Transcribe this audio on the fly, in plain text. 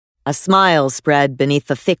A smile spread beneath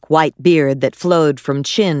the thick white beard that flowed from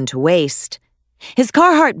chin to waist. His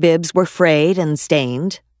Carhartt bibs were frayed and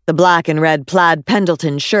stained, the black and red plaid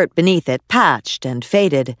Pendleton shirt beneath it patched and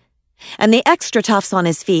faded, and the extra tufts on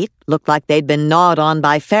his feet looked like they'd been gnawed on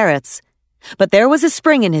by ferrets. But there was a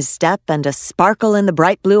spring in his step and a sparkle in the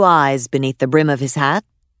bright blue eyes beneath the brim of his hat.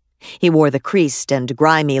 He wore the creased and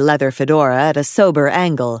grimy leather fedora at a sober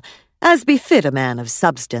angle, as befit a man of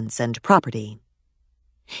substance and property.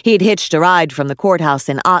 He'd hitched a ride from the courthouse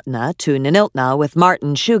in Otna to Niniltna with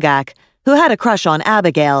Martin Shugak, who had a crush on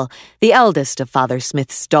Abigail, the eldest of Father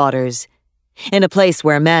Smith's daughters. In a place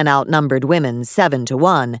where men outnumbered women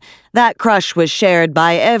 7-1, that crush was shared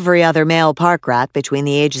by every other male park rat between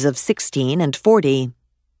the ages of 16 and 40.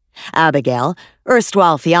 Abigail,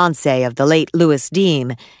 erstwhile fiancée of the late Louis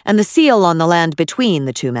Deem, and the seal on the land between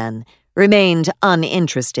the two men, remained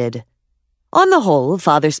uninterested. On the whole,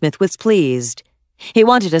 Father Smith was pleased. He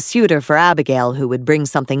wanted a suitor for Abigail who would bring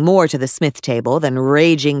something more to the Smith table than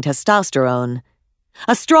raging testosterone.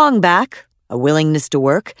 A strong back, a willingness to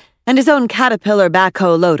work, and his own Caterpillar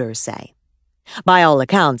backhoe loader, say. By all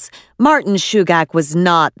accounts, Martin Shugak was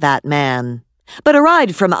not that man. But a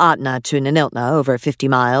ride from Otna to Niniltna over 50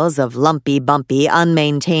 miles of lumpy, bumpy,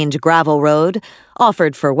 unmaintained gravel road,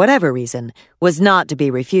 offered for whatever reason, was not to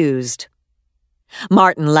be refused.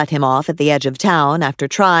 Martin let him off at the edge of town after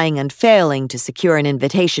trying and failing to secure an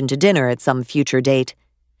invitation to dinner at some future date.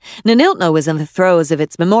 Niniltna was in the throes of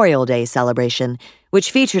its Memorial Day celebration,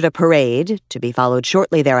 which featured a parade, to be followed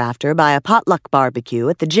shortly thereafter by a potluck barbecue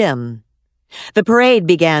at the gym. The parade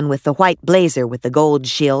began with the white blazer with the gold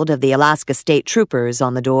shield of the Alaska State Troopers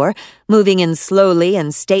on the door, moving in slowly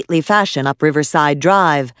and stately fashion up Riverside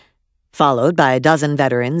Drive, followed by a dozen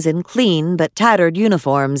veterans in clean but tattered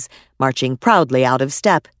uniforms, marching proudly out of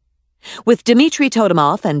step. With Dmitri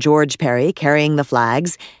Totemoff and George Perry carrying the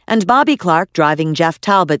flags, and Bobby Clark driving Jeff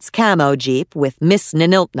Talbot's camo Jeep with Miss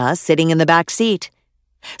Niniltna sitting in the back seat.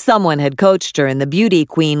 Someone had coached her in the beauty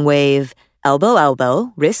queen wave, elbow,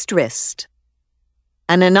 elbow, wrist, wrist.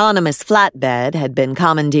 An anonymous flatbed had been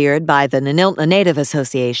commandeered by the Niniltna Native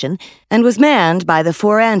Association and was manned by the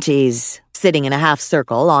four aunties, sitting in a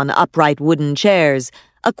half-circle on upright wooden chairs,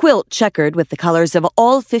 a quilt checkered with the colors of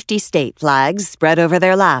all 50 state flags spread over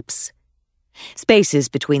their laps. Spaces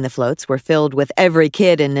between the floats were filled with every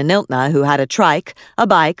kid in Niniltna who had a trike, a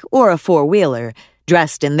bike, or a four-wheeler,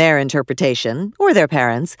 dressed in their interpretation, or their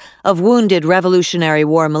parents', of wounded Revolutionary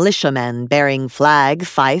War militiamen bearing flag,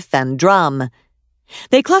 fife, and drum.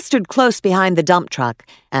 They clustered close behind the dump truck,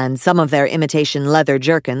 and some of their imitation leather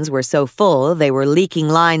jerkins were so full they were leaking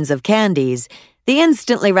lines of candies, the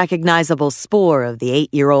instantly recognizable spoor of the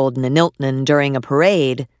 8-year-old Niniltnan during a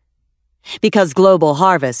parade. Because Global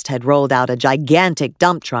Harvest had rolled out a gigantic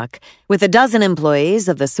dump truck with a dozen employees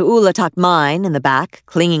of the Suulatak mine in the back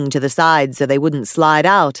clinging to the side so they wouldn't slide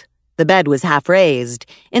out, the bed was half raised,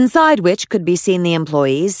 inside which could be seen the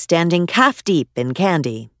employees standing calf-deep in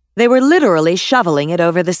candy. They were literally shoveling it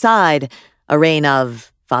over the side, a rain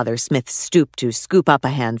of, Father Smith stooped to scoop up a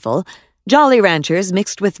handful, Jolly Ranchers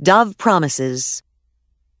mixed with Dove promises.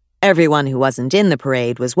 Everyone who wasn't in the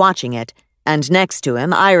parade was watching it, and next to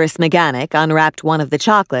him, Iris McGannick unwrapped one of the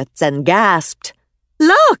chocolates and gasped.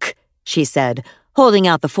 "Look!" she said, holding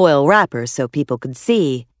out the foil wrapper so people could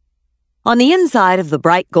see. On the inside of the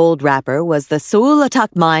bright gold wrapper was the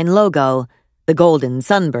Suulatak Mine logo, the golden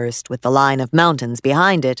sunburst with the line of mountains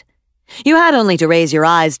behind it. You had only to raise your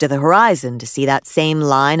eyes to the horizon to see that same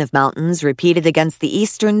line of mountains repeated against the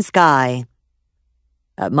eastern sky.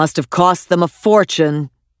 "That must have cost them a fortune,"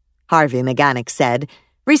 Harvey McGannick said,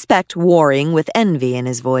 respect warring with envy in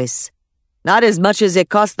his voice. "Not as much as it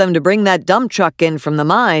cost them to bring that dump truck in from the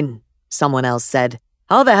mine," someone else said.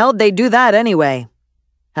 "How the hell'd they do that anyway?"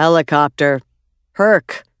 "Helicopter.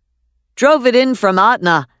 Herc. Drove it in from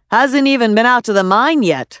Otna. Hasn't even been out to the mine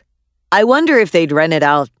yet. I wonder if they'd rent it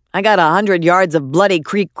out. I got 100 yards of Bloody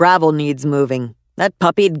Creek gravel needs moving. That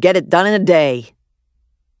puppy'd get it done in a day."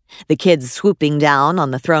 The kids swooping down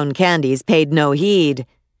on the thrown candies paid no heed.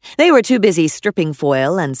 They were too busy stripping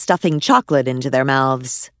foil and stuffing chocolate into their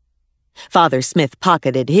mouths. Father Smith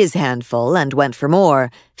pocketed his handful and went for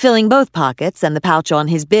more, filling both pockets and the pouch on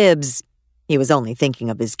his bibs. He was only thinking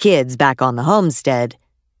of his kids back on the homestead.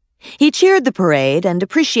 He cheered the parade and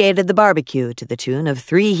appreciated the barbecue to the tune of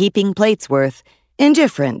 3 heaping plates worth,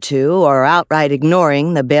 indifferent to or outright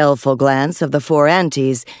ignoring the baleful glance of the 4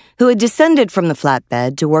 aunties who had descended from the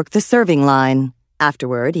flatbed to work the serving line.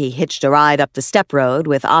 Afterward, he hitched a ride up the step road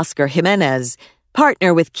with Oscar Jimenez,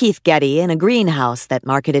 partner with Keith Getty in a greenhouse that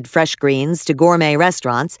marketed fresh greens to gourmet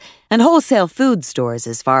restaurants and wholesale food stores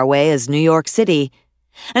as far away as New York City,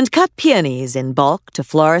 and cut peonies in bulk to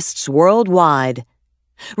florists worldwide.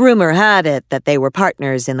 Rumor had it that they were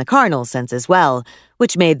partners in the carnal sense as well,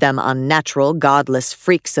 which made them unnatural, godless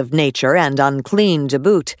freaks of nature and unclean to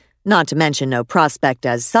boot, not to mention no prospect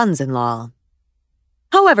as sons-in-law.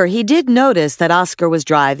 However, he did notice that Oscar was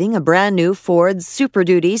driving a brand-new Ford Super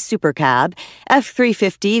Duty Supercab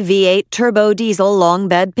F350 V8 turbo diesel long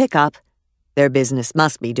bed pickup. Their business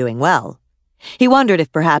must be doing well. He wondered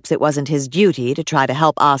if perhaps it wasn't his duty to try to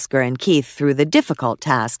help Oscar and Keith through the difficult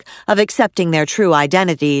task of accepting their true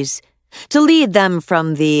identities, to lead them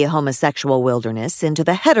from the homosexual wilderness into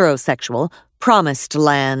the heterosexual, promised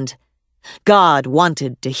land. God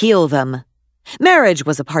wanted to heal them. Marriage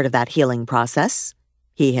was a part of that healing process.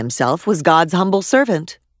 He himself was God's humble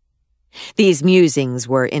servant. These musings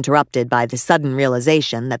were interrupted by the sudden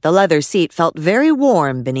realization that the leather seat felt very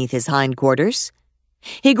warm beneath his hindquarters.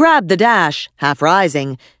 He grabbed the dash, half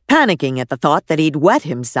rising, panicking at the thought that he'd wet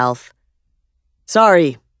himself.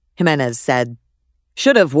 "Sorry," Jimenez said.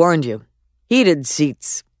 "Should have warned you. Heated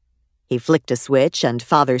seats." He flicked a switch and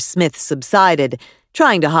Father Smith subsided,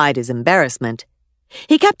 trying to hide his embarrassment.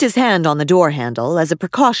 He kept his hand on the door handle as a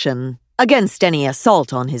precaution against any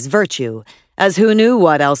assault on his virtue, as who knew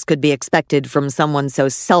what else could be expected from someone so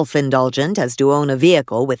self-indulgent as to own a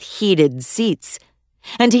vehicle with heated seats.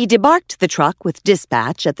 And he debarked the truck with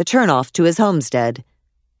dispatch at the turnoff to his homestead.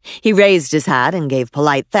 He raised his hat and gave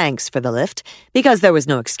polite thanks for the lift, because there was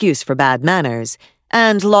no excuse for bad manners,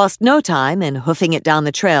 and lost no time in hoofing it down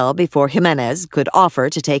the trail before Jimenez could offer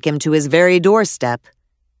to take him to his very doorstep.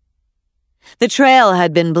 The trail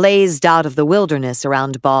had been blazed out of the wilderness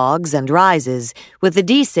around bogs and rises with the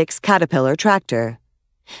D6 Caterpillar tractor.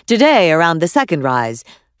 Today, around the second rise,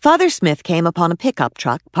 Father Smith came upon a pickup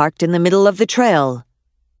truck parked in the middle of the trail.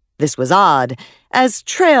 This was odd, as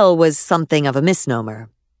trail was something of a misnomer.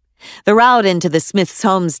 The route into the Smiths'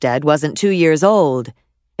 homestead wasn't 2 years old.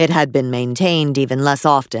 It had been maintained even less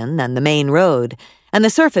often than the main road, and the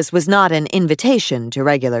surface was not an invitation to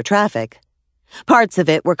regular traffic. Parts of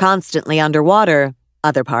it were constantly underwater.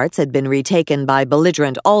 Other parts had been retaken by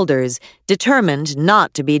belligerent alders, determined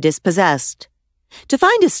not to be dispossessed. To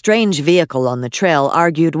find a strange vehicle on the trail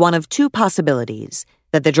argued one of two possibilities: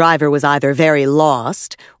 that the driver was either very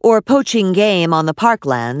lost or poaching game on the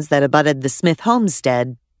parklands that abutted the Smith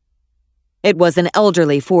homestead. It was an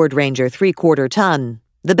elderly Ford Ranger 3/4 ton,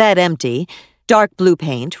 the bed empty, dark blue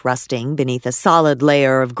paint rusting beneath a solid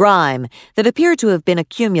layer of grime that appeared to have been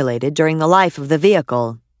accumulated during the life of the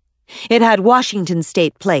vehicle. It had Washington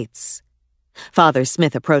state plates. Father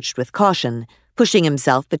Smith approached with caution, pushing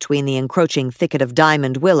himself between the encroaching thicket of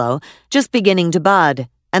diamond willow just beginning to bud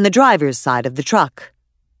and the driver's side of the truck.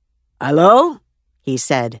 "Hello?" he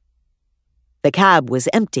said. The cab was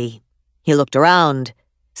empty. He looked around.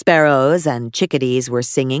 Sparrows and chickadees were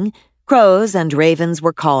singing. Crows and ravens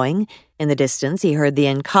were cawing. In the distance, he heard the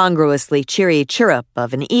incongruously cheery chirrup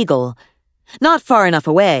of an eagle. Not far enough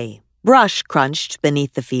away, brush crunched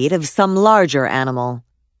beneath the feet of some larger animal.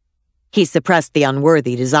 He suppressed the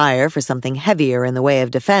unworthy desire for something heavier in the way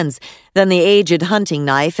of defense than the aged hunting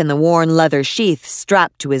knife in the worn leather sheath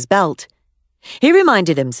strapped to his belt. He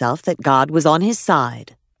reminded himself that God was on his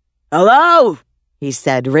side. "Hello?" he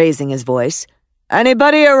said, raising his voice.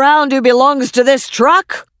 "Anybody around who belongs to this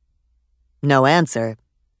truck?" No answer.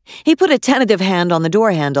 He put a tentative hand on the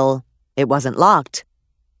door handle. It wasn't locked.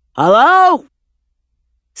 "Hello?"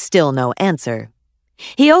 Still no answer.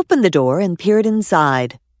 He opened the door and peered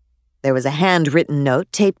inside. There was a handwritten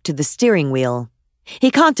note taped to the steering wheel.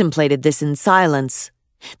 He contemplated this in silence.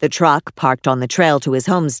 The truck, parked on the trail to his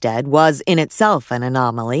homestead, was in itself an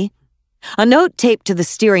anomaly. A note taped to the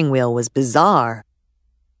steering wheel was bizarre.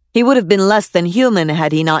 He would have been less than human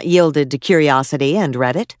had he not yielded to curiosity and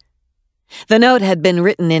read it. The note had been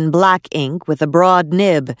written in black ink with a broad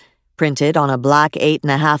nib, printed on a black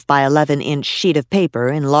 8.5 by 11-inch sheet of paper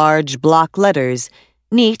in large block letters,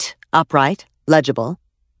 neat, upright, legible.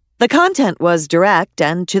 The content was direct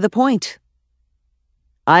and to the point.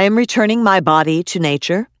 "I am returning my body to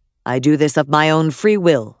nature. I do this of my own free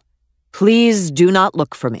will. Please do not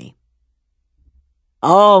look for me."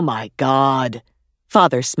 "Oh, my God,"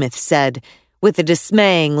 Father Smith said, with a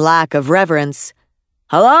dismaying lack of reverence.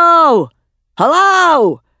 "Hello!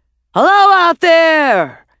 Hello! Hello out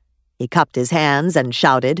there!" He cupped his hands and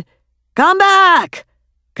shouted, "Come back!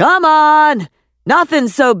 Come on!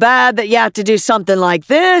 Nothing's so bad that you have to do something like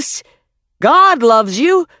this. God loves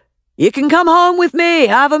you. You can come home with me,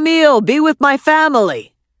 have a meal, be with my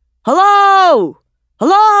family. Hello!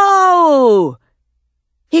 Hello!"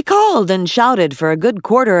 He called and shouted for a good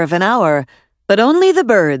quarter of an hour, but only the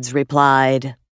birds replied.